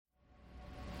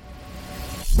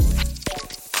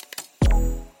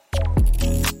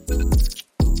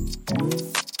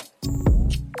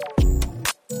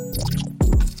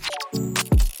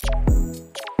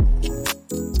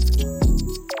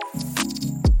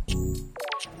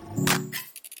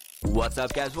What's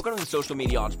up, guys? Welcome to the Social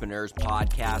Media Entrepreneurs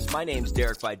Podcast. My name's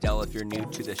Derek Vidal if you're new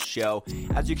to the show.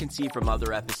 As you can see from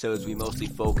other episodes, we mostly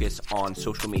focus on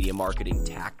social media marketing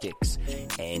tactics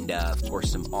and, of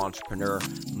course, some entrepreneur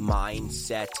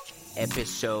mindset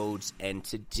episodes. And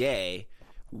today,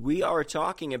 we are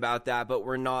talking about that, but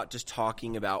we're not just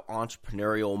talking about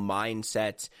entrepreneurial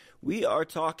mindsets. We are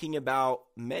talking about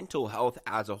mental health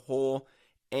as a whole.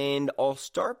 And I'll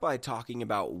start by talking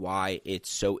about why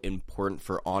it's so important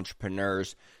for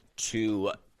entrepreneurs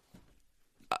to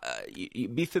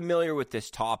be familiar with this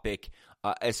topic,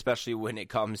 especially when it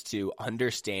comes to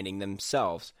understanding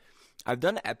themselves. I've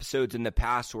done episodes in the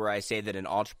past where I say that an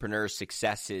entrepreneur's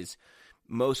success is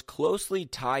most closely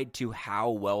tied to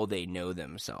how well they know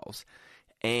themselves.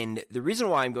 And the reason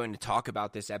why I'm going to talk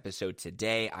about this episode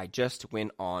today, I just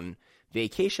went on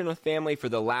vacation with family for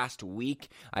the last week.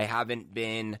 I haven't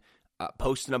been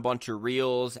posting a bunch of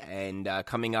reels and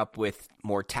coming up with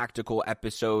more tactical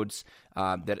episodes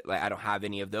that I don't have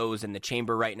any of those in the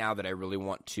chamber right now that I really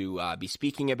want to be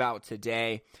speaking about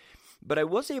today. But I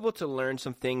was able to learn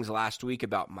some things last week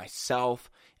about myself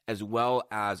as well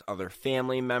as other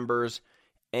family members.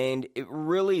 And it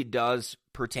really does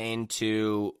pertain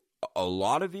to a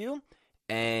lot of you.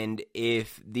 And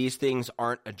if these things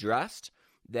aren't addressed,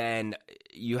 then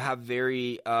you have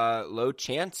very low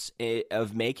chance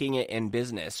of making it in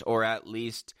business, or at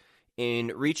least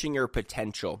in reaching your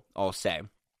potential, I'll say.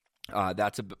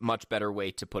 That's a much better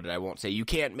way to put it. I won't say you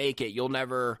can't make it, you'll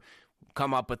never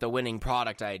come up with a winning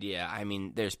product idea. I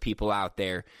mean, there's people out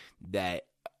there that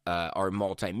are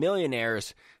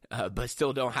multimillionaires, but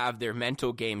still don't have their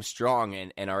mental game strong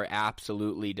and are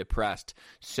absolutely depressed.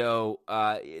 So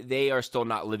they are still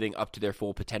not living up to their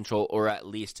full potential, or at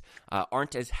least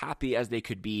aren't as happy as they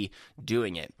could be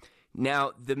doing it.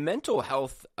 Now, the mental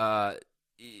health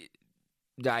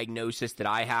diagnosis that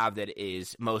I have that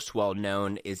is most well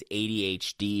known is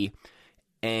ADHD.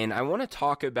 And I want to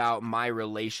talk about my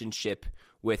relationship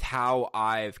with how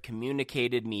I've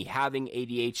communicated me having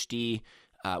ADHD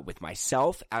with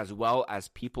myself as well as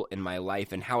people in my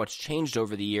life, and how it's changed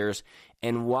over the years,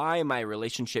 and why my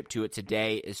relationship to it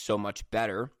today is so much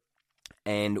better,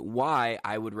 and why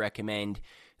I would recommend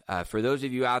for those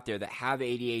of you out there that have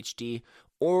ADHD,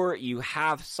 or you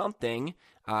have something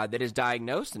that is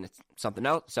diagnosed and it's something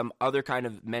else, some other kind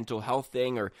of mental health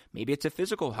thing, or maybe it's a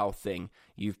physical health thing.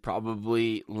 You've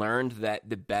probably learned that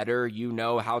the better you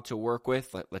know how to work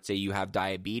with, let's say you have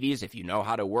diabetes, if you know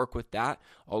how to work with that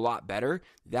a lot better,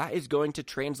 that is going to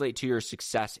translate to your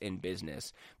success in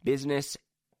business. Business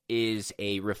is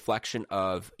a reflection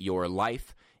of your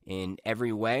life in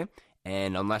every way,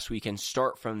 and unless we can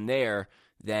start from there,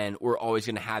 then we're always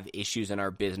going to have issues in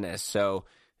our business. So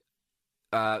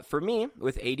for me,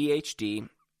 with ADHD,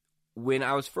 when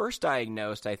I was first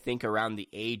diagnosed, I think around the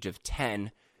age of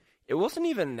 10, it wasn't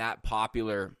even that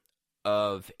popular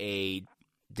of a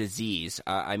disease.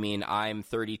 I mean, I'm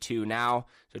 32 now,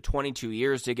 so 22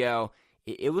 years ago,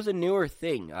 it was a newer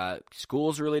thing.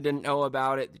 Schools really didn't know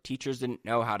about it. The teachers didn't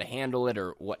know how to handle it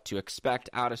or what to expect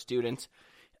out of students.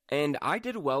 And I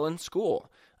did well in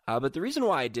school. But the reason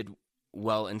why I did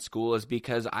well in school is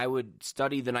because I would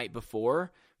study the night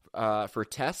before for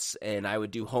tests, and I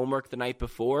would do homework the night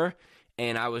before,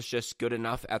 and I was just good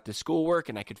enough at the schoolwork,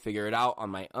 and I could figure it out on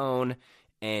my own,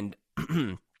 and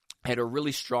I had a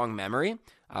really strong memory,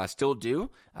 still do,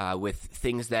 with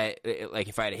things that, like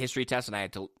if I had a history test and I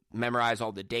had to memorize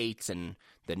all the dates and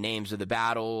the names of the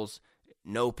battles,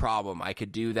 no problem. I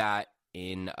could do that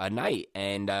in a night,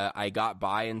 and I got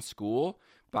by in school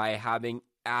by having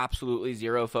absolutely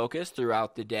zero focus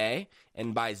throughout the day.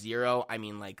 And by zero, I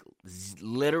mean like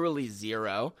literally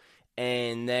zero.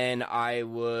 And then I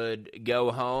would go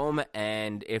home,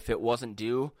 and if it wasn't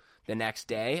due the next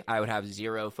day, I would have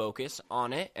zero focus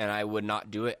on it, and I would not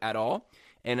do it at all.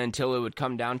 And until it would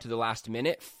come down to the last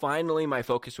minute, finally my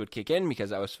focus would kick in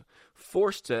because I was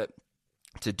forced to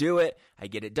do it. I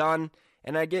get it done,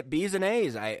 and I get B's and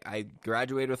A's. I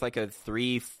graduated with like a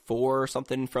 3.4 or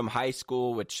something from high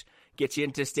school, which gets you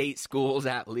into state schools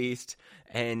at least.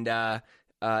 And my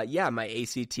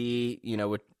ACT,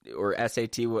 or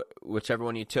SAT, whichever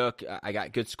one you took, I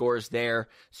got good scores there.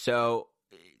 So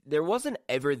there wasn't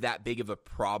ever that big of a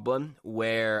problem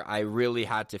where I really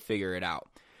had to figure it out.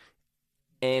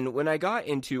 And when I got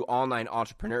into online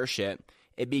entrepreneurship,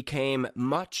 it became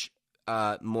much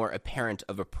more apparent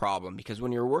of a problem, because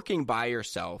when you're working by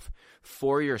yourself,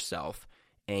 for yourself,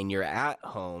 and you're at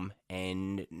home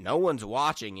and no one's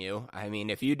watching you, I mean,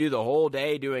 if you do the whole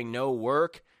day doing no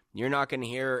work, you're not going to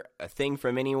hear a thing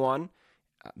from anyone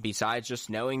besides just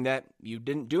knowing that you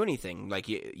didn't do anything. Like,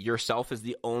 yourself is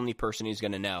the only person who's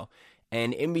going to know.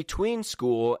 And in between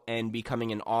school and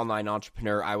becoming an online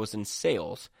entrepreneur, I was in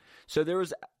sales. So there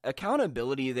was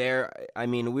accountability there. I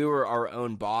mean, we were our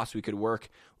own boss. We could work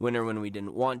when or when we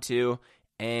didn't want to.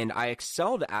 And I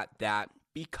excelled at that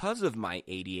because of my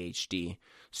ADHD.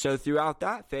 So throughout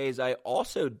that phase, I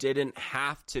also didn't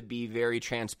have to be very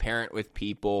transparent with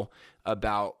people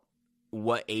about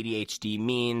what ADHD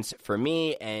means for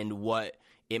me and what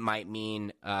it might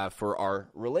mean for our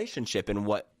relationship and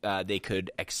what they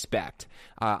could expect.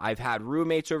 I've had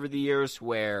roommates over the years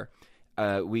where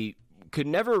we could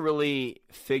never really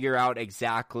figure out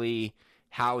exactly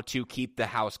how to keep the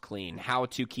house clean, how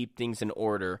to keep things in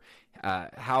order,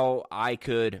 how I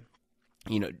could,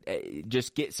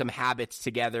 just get some habits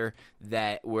together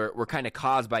that were kind of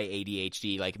caused by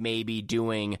ADHD, like maybe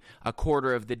doing a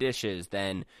quarter of the dishes,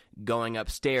 then going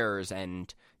upstairs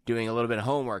and doing a little bit of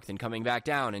homework, then coming back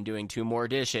down and doing 2 more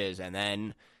dishes, and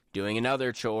then doing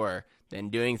another chore, then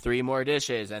doing 3 more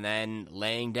dishes, and then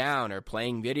laying down or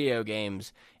playing video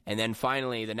games, and then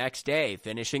finally the next day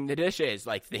finishing the dishes,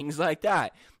 like things like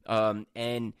that.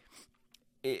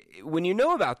 When you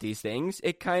know about these things,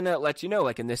 it kind of lets you know,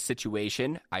 like in this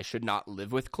situation, I should not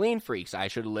live with clean freaks. I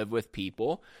should live with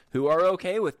people who are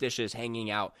okay with dishes hanging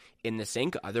out in the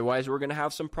sink. Otherwise, we're going to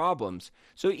have some problems.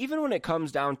 So even when it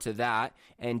comes down to that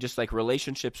and just like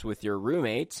relationships with your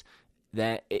roommates,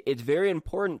 that it's very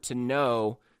important to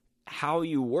know how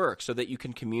you work so that you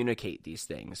can communicate these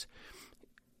things.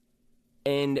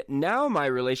 And now my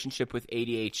relationship with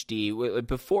ADHD,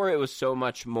 before it was so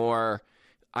much more,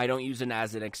 I don't use it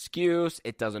as an excuse.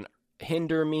 It doesn't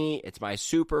hinder me. It's my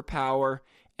superpower.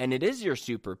 And it is your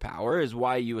superpower, is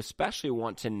why you especially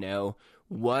want to know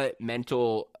what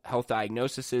mental health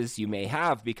diagnoses you may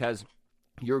have, because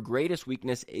your greatest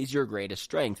weakness is your greatest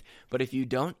strength. But if you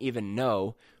don't even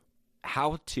know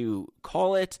how to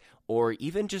call it, or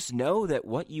even just know that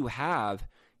what you have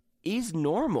is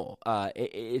normal.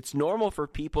 It's normal for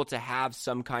people to have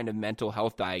some kind of mental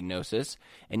health diagnosis,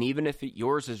 and even if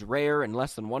yours is rare and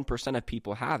less than 1% of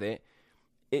people have it,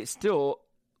 it still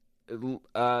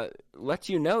lets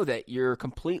you know that you're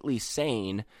completely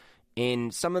sane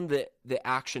in some of the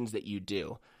actions that you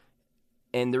do.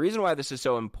 And the reason why this is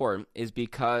so important is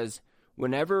because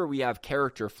whenever we have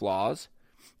character flaws,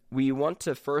 we want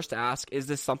to first ask, is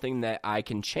this something that I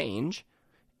can change?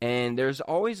 And there's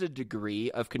always a degree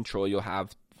of control you'll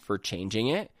have for changing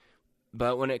it.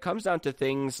 But when it comes down to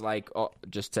things like,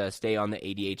 just to stay on the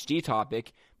ADHD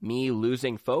topic, me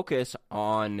losing focus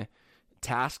on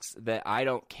tasks that I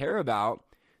don't care about,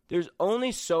 there's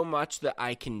only so much that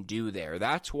I can do there.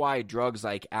 That's why drugs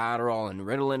like Adderall and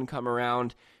Ritalin come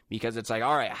around, because it's like,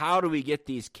 all right, how do we get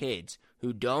these kids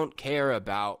who don't care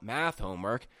about math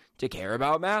homework to care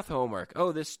about math homework?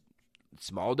 Oh, this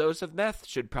small dose of meth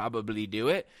should probably do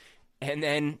it. And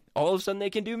then all of a sudden they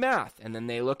can do math. And then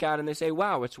they look at it and they say,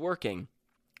 wow, it's working.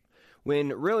 When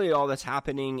really all that's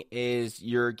happening is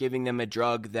you're giving them a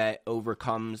drug that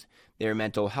overcomes their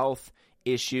mental health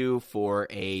issue for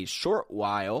a short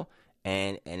while.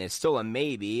 And it's still a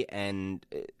maybe. And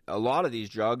a lot of these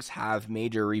drugs have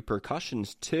major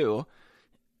repercussions too.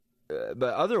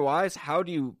 But otherwise, how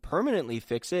do you permanently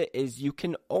fix it is you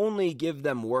can only give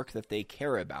them work that they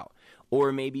care about.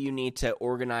 Or maybe you need to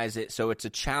organize it so it's a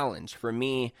challenge. For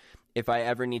me, if I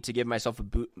ever need to give myself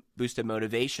a boost of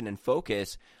motivation and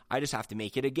focus, I just have to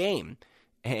make it a game.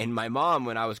 And my mom,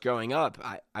 when I was growing up,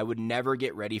 I would never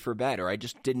get ready for bed, or I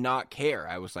just did not care.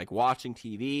 I was like watching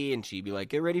TV and she'd be like,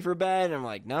 get ready for bed. And I'm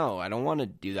like, no, I don't want to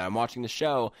do that. I'm watching the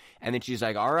show. And then she's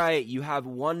like, all right, you have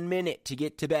 1 minute to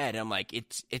get to bed. And I'm like,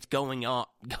 it's going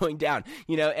down,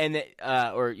 and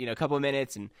or a couple of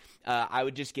minutes. And I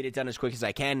would just get it done as quick as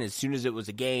I can. As soon as it was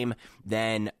a game,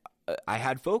 then I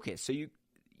had focus. So you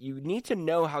need to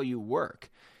know how you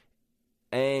work.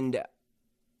 And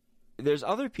there's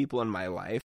other people in my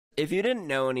life. If you didn't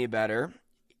know any better,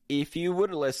 if you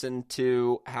would listen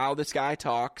to how this guy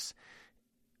talks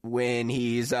when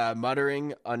he's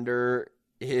muttering under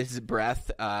his breath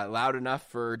loud enough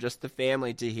for just the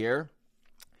family to hear,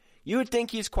 you would think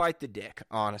he's quite the dick,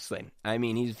 honestly. I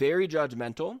mean, he's very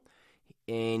judgmental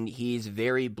and he's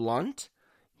very blunt.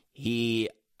 He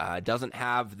doesn't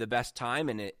have the best time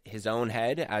in his own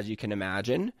head, as you can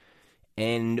imagine.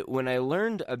 And when I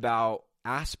learned about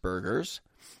Asperger's,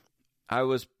 I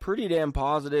was pretty damn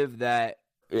positive that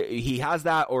he has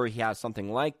that or he has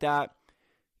something like that.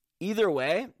 Either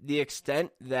way, the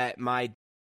extent that my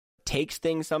takes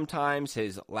things sometimes,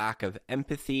 his lack of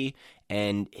empathy,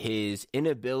 and his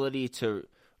inability to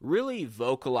really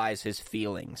vocalize his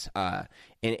feelings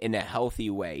in a healthy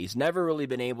way. He's never really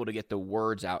been able to get the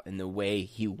words out in the way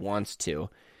he wants to.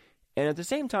 And at the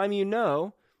same time,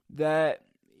 that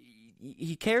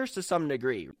he cares to some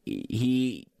degree.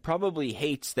 He probably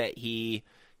hates that he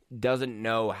doesn't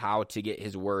know how to get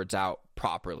his words out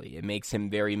properly. It makes him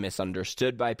very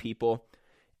misunderstood by people.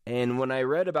 And when I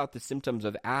read about the symptoms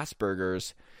of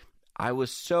Asperger's, I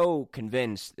was so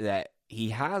convinced that he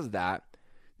has that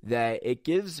it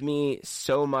gives me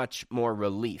so much more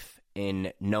relief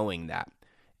in knowing that.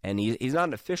 And he's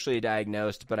not officially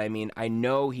diagnosed, but I mean, I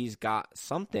know he's got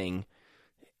something,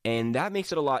 and that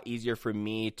makes it a lot easier for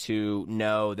me to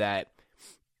know that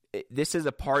this is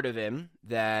a part of him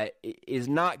that is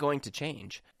not going to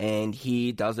change, and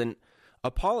he doesn't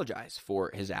apologize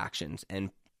for his actions.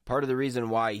 And part of the reason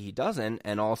why he doesn't,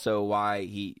 and also why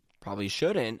he probably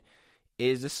shouldn't,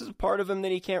 is this is a part of him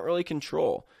that he can't really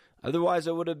control. Otherwise,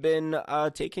 it would have been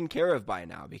taken care of by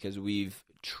now, because we've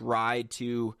tried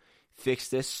to fix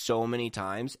this so many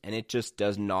times, and it just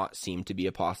does not seem to be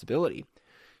a possibility.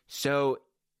 So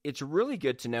it's really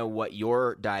good to know what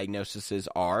your diagnoses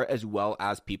are, as well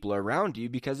as people around you,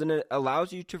 because then it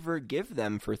allows you to forgive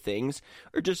them for things,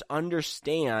 or just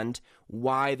understand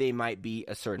why they might be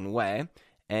a certain way.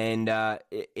 And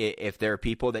if there are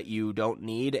people that you don't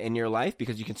need in your life,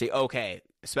 because you can say, okay,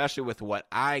 especially with what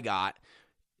I got,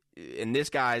 and this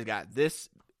guy's got this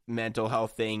mental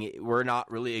health thing, we're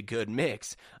not really a good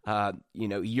mix.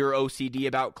 You're OCD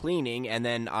about cleaning, and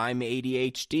then I'm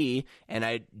ADHD, and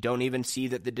I don't even see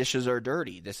that the dishes are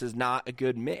dirty. This is not a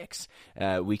good mix.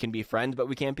 We can be friends, but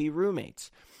we can't be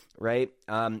roommates, right?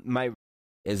 My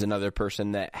is another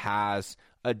person that has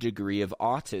a degree of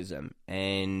autism,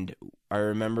 and I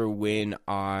remember when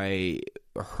I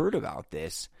heard about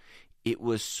this, it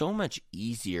was so much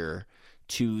easier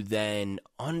to then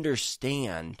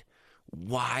understand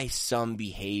why some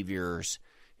behaviors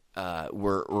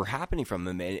were happening from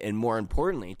them, and more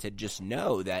importantly, to just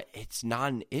know that it's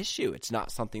not an issue. It's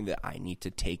not something that I need to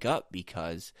take up,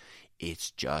 because it's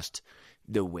just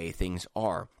the way things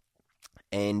are.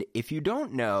 And if you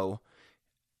don't know,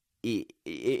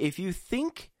 if you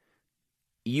think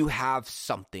you have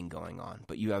something going on,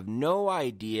 but you have no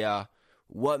idea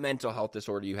what mental health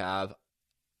disorder you have,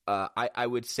 I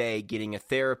would say getting a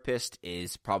therapist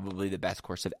is probably the best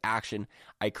course of action.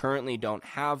 I currently don't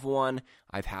have one.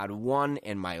 I've had one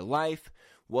in my life.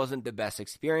 Wasn't the best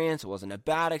experience. It wasn't a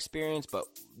bad experience, but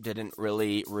didn't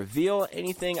really reveal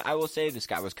anything. I will say this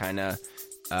guy was kind of...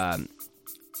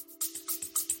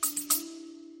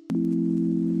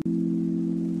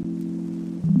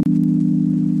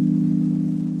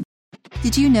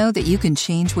 Did you know that you can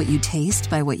change what you taste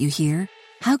by what you hear?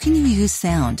 How can you use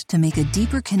sound to make a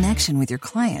deeper connection with your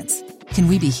clients? Can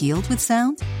we be healed with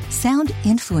sound? Sound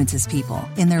influences people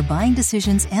in their buying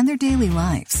decisions and their daily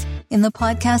lives. In the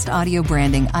podcast Audio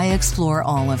Branding, I explore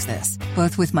all of this,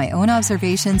 both with my own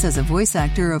observations as a voice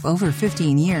actor of over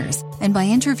 15 years and by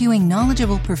interviewing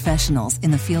knowledgeable professionals in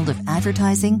the field of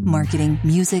advertising, marketing,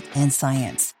 music, and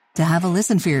science. To have a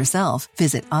listen for yourself,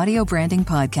 visit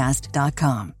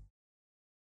audiobrandingpodcast.com.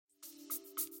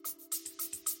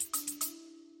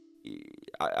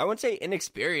 I wouldn't say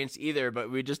inexperienced either,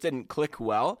 but we just didn't click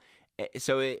well.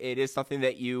 So it is something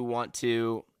that you want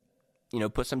to,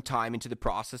 put some time into the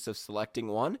process of selecting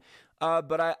one.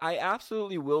 But I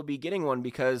absolutely will be getting one,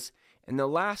 because in the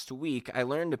last week, I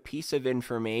learned a piece of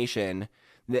information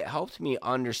that helped me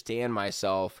understand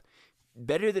myself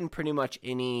better than pretty much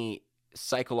any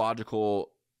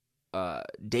psychological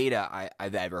data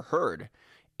I've ever heard.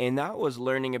 And that was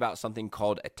learning about something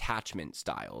called attachment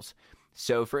styles.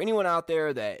 So for anyone out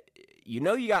there that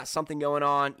you got something going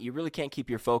on, you really can't keep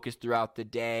your focus throughout the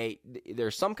day,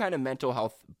 there's some kind of mental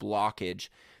health blockage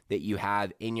that you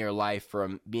have in your life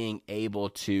from being able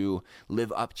to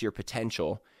live up to your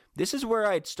potential, this is where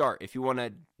I'd start if you want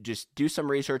to just do some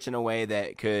research in a way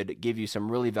that could give you some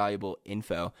really valuable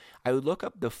info. I would look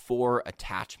up the 4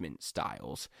 attachment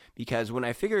styles, because when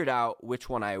I figured out which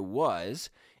one I was,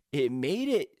 it made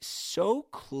it so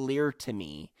clear to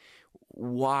me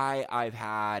why I've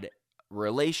had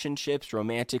relationships,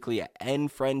 romantically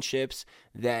and friendships,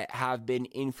 that have been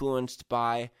influenced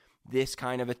by this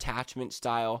kind of attachment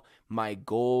style. My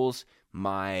goals,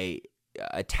 my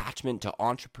attachment to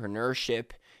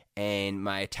entrepreneurship, and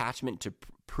my attachment to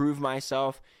prove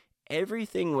myself,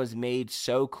 everything was made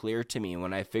so clear to me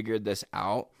when I figured this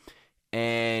out.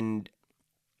 And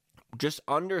just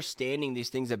understanding these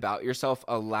things about yourself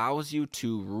allows you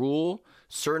to rule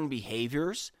certain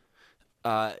behaviors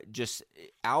just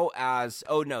out as,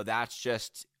 oh no, that's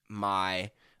just my,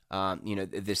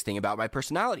 this thing about my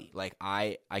personality. Like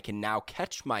I can now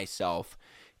catch myself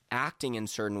acting in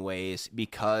certain ways,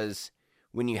 because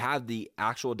when you have the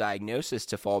actual diagnosis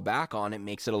to fall back on, it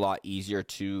makes it a lot easier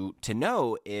to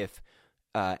know if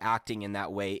acting in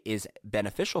that way is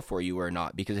beneficial for you or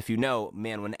not. Because if you know,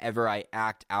 man, whenever I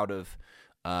act out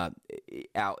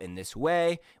in this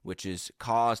way, which is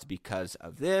caused because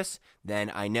of this,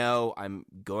 then I know I'm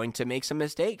going to make some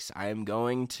mistakes. I am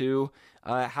going to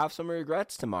have some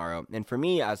regrets tomorrow. And for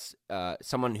me, as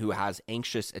someone who has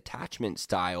anxious attachment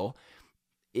style,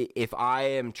 if I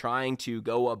am trying to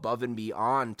go above and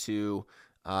beyond to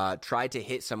try to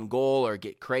hit some goal or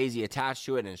get crazy attached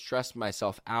to it and stress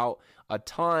myself out a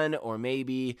ton, or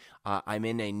maybe I'm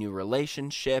in a new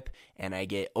relationship and I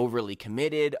get overly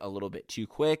committed a little bit too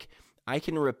quick, I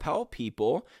can repel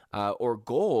people or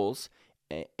goals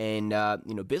and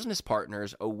business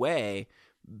partners away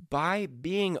by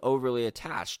being overly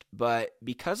attached. But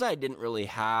because I didn't really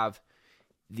have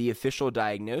the official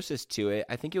diagnosis to it,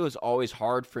 I think it was always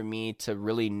hard for me to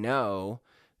really know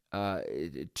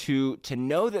to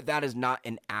know that is not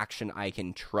an action I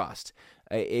can trust.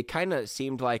 It kind of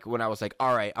seemed like when I was like,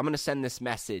 all right, I'm going to send this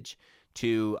message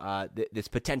to this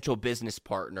potential business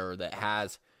partner that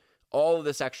has all of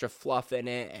this extra fluff in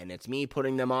it, and it's me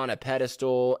putting them on a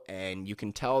pedestal, and you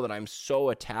can tell that I'm so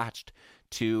attached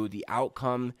to the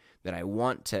outcome that I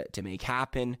want to make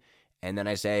happen. And then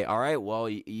I say, all right, well,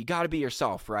 you got to be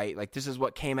yourself, right? Like, this is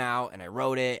what came out, and I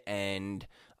wrote it, and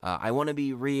I want to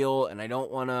be real, and I don't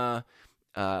want to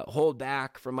hold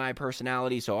back from my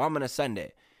personality, so I'm going to send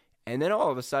it. And then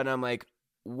all of a sudden, I'm like,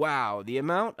 wow, the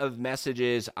amount of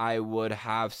messages I would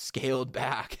have scaled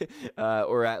back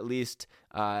or at least,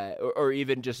 or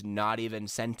even just not even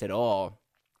sent at all,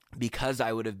 because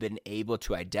I would have been able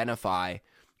to identify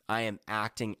I am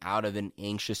acting out of an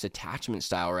anxious attachment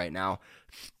style right now,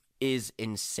 is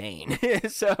insane.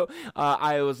 So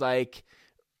I was like,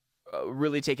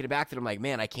 really taken aback that I'm like,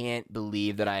 man, I can't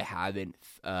believe that I haven't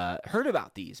heard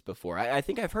about these before. I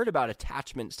think I've heard about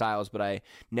attachment styles, but I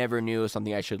never knew it was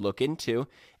something I should look into.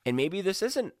 And maybe this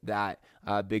isn't that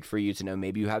big for you to know.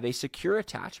 Maybe you have a secure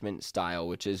attachment style,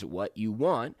 which is what you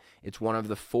want. It's one of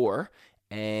the 4.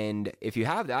 And if you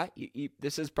have that,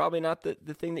 this is probably not the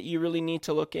thing that you really need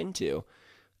to look into.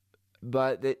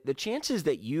 But the chances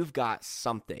that you've got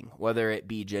something, whether it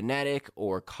be genetic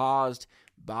or caused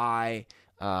by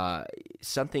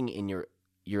something in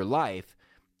your life,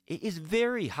 it is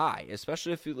very high,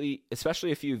 especially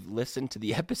if you've listened to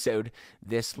the episode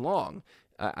this long.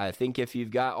 I think if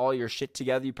you've got all your shit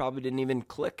together, you probably didn't even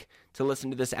click to listen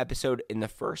to this episode in the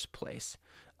first place.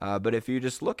 But if you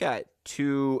just look at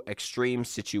 2 extreme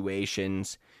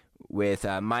situations with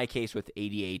my case with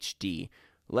ADHD,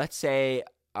 let's say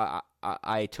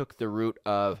I took the route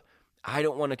of, I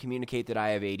don't want to communicate that I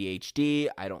have ADHD.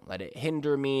 I don't let it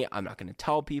hinder me. I'm not going to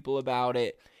tell people about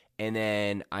it. And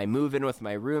then I move in with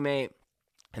my roommate,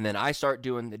 and then I start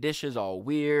doing the dishes all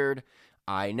weird.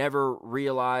 I never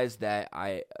realized that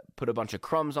I put a bunch of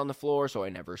crumbs on the floor, so I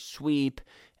never sweep.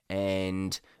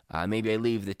 And maybe I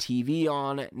leave the TV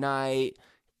on at night.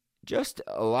 Just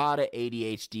a lot of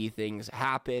ADHD things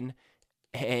happen.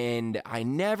 And I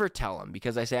never tell him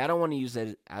because I say I don't want to use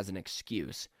it as an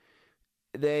excuse.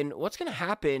 Then what's going to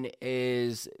happen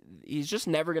is he's just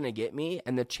never going to get me.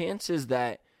 And the chances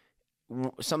that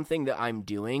something that I'm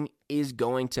doing is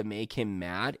going to make him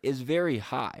mad is very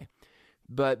high.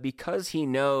 But because he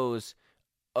knows,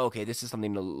 okay, this is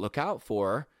something to look out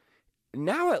for,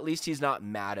 now at least he's not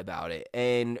mad about it.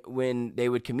 And when they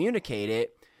would communicate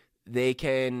it, they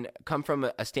can come from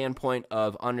a standpoint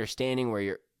of understanding where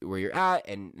you're at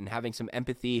and having some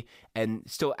empathy, and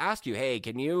still ask you, hey,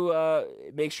 can you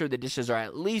make sure the dishes are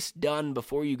at least done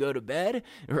before you go to bed,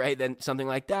 right? Then something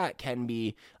like that can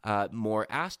be more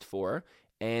asked for,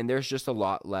 and there's just a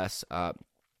lot less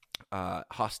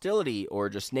hostility or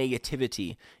just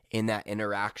negativity in that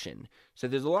interaction. So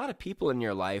there's a lot of people in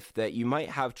your life that you might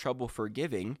have trouble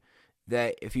forgiving,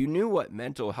 that if you knew what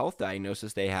mental health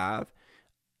diagnosis they have,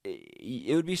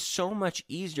 it would be so much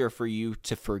easier for you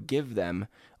to forgive them,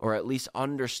 or at least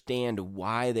understand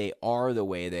why they are the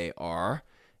way they are,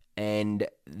 and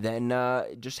then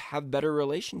just have better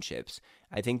relationships.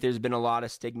 I think there's been a lot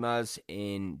of stigmas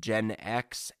in Gen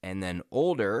X and then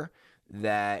older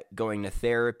that going to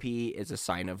therapy is a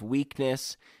sign of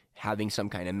weakness. Having some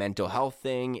kind of mental health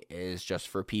thing is just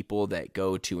for people that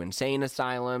go to insane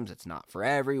asylums. It's not for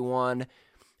everyone.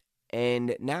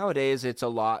 And nowadays, it's a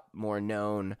lot more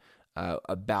known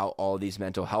about all these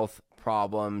mental health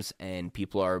problems, and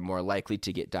people are more likely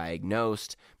to get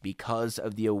diagnosed because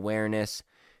of the awareness.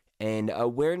 And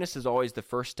awareness is always the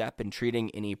first step in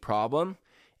treating any problem.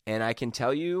 And I can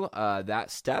tell you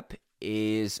that step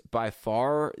is by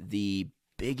far the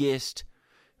biggest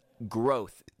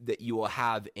growth that you will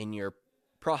have in your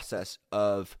process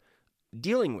of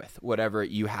dealing with whatever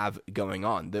you have going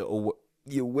on. The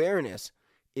the awareness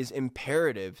is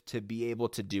imperative to be able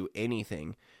to do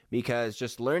anything, because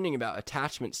just learning about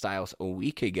attachment styles a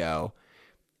week ago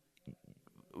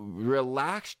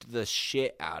relaxed the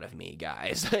shit out of me,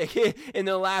 guys. Like in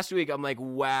the last week, I'm like,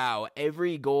 wow,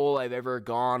 every goal I've ever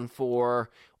gone for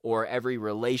or every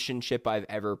relationship I've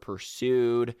ever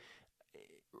pursued,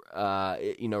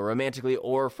 romantically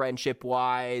or friendship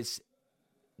wise,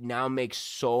 now makes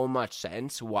so much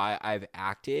sense why I've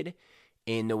acted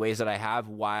in the ways that I have,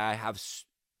 why I have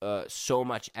so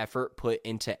much effort put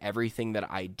into everything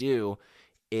that I do.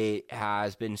 It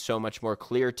has been so much more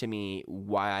clear to me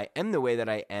why I am the way that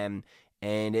I am,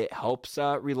 and it helps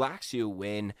relax you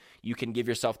when you can give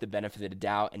yourself the benefit of the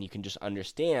doubt and you can just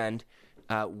understand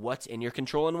what's in your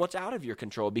control and what's out of your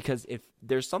control. Because if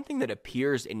there's something that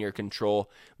appears in your control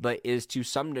but is to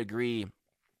some degree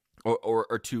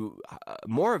or to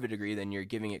more of a degree than you're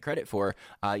giving it credit for,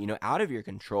 out of your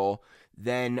control,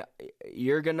 then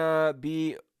you're gonna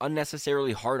be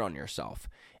unnecessarily hard on yourself.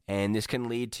 And this can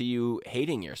lead to you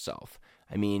hating yourself.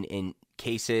 I mean, in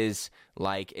cases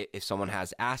like if someone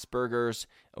has Asperger's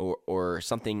or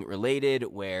something related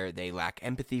where they lack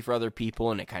empathy for other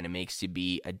people and it kind of makes you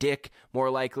be a dick more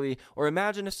likely. Or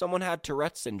imagine if someone had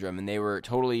Tourette's syndrome and they were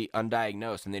totally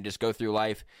undiagnosed and they just go through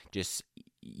life just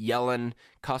yelling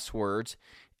cuss words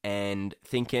and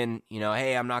thinking,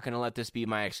 hey, I'm not going to let this be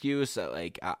my excuse.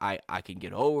 Like, I can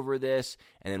get over this.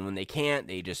 And then when they can't,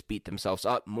 they just beat themselves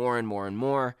up more and more and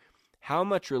more. How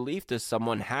much relief does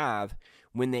someone have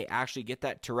when they actually get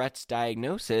that Tourette's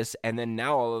diagnosis? And then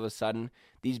now all of a sudden,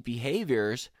 these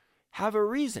behaviors have a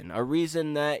reason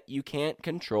that you can't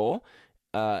control.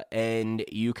 And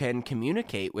you can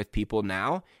communicate with people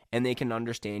now and they can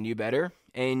understand you better.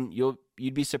 And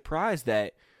you'd be surprised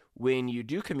that when you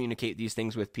do communicate these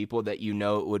things with people that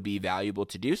it would be valuable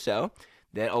to do so,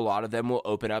 that a lot of them will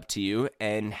open up to you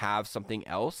and have something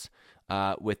else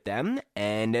with them,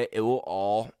 and it will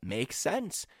all make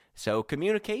sense. So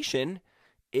communication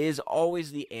is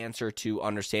always the answer to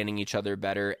understanding each other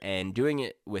better and doing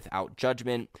it without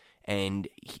judgment, and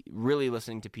really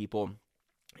listening to people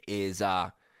is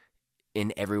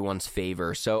in everyone's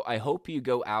favor. So I hope you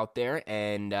go out there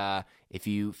and if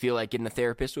you feel like getting a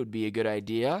therapist would be a good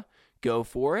idea, go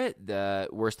for it. The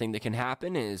worst thing that can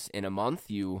happen is in a month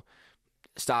you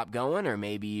stop going, or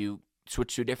maybe you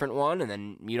switch to a different one and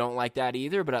then you don't like that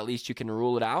either, but at least you can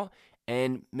rule it out.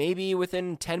 And maybe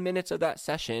within 10 minutes of that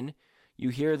session, you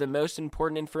hear the most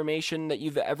important information that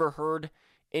you've ever heard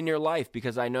in your life.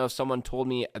 Because I know if someone told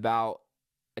me about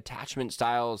attachment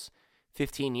styles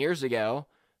 15 years ago,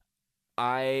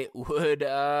 I would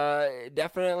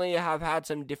definitely have had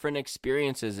some different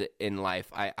experiences in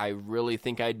life. I really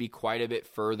think I'd be quite a bit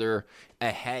further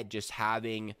ahead just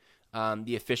having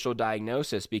the official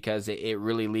diagnosis, because it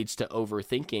really leads to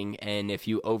overthinking. And if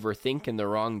you overthink in the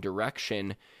wrong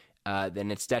direction,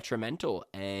 then it's detrimental.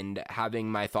 And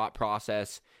having my thought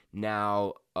process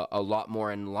now a lot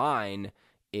more in line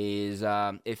is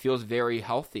it feels very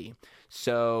healthy.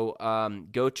 So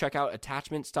go check out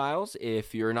attachment styles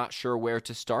if you're not sure where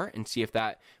to start, and see if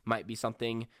that might be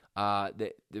something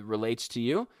that relates to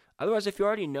you. Otherwise, if you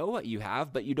already know what you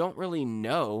have, but you don't really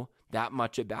know that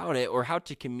much about it or how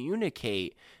to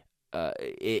communicate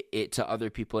it to other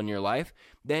people in your life,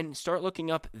 then start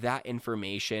looking up that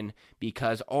information,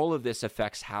 because all of this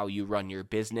affects how you run your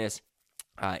business.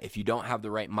 If you don't have the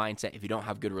right mindset, if you don't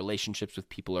have good relationships with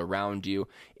people around you,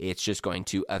 it's just going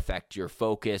to affect your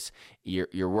focus,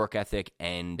 your work ethic,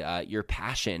 and your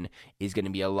passion is going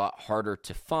to be a lot harder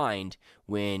to find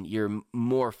when you're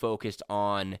more focused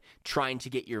on trying to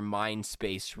get your mind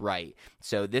space right.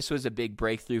 So this was a big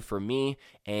breakthrough for me,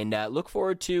 and look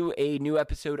forward to a new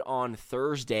episode on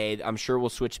Thursday. I'm sure we'll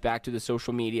switch back to the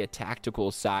social media tactical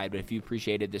side, but if you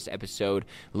appreciated this episode,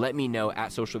 let me know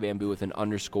at socialbamboo with an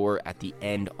underscore at the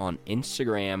end on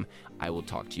Instagram. I will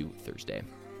talk to you Thursday.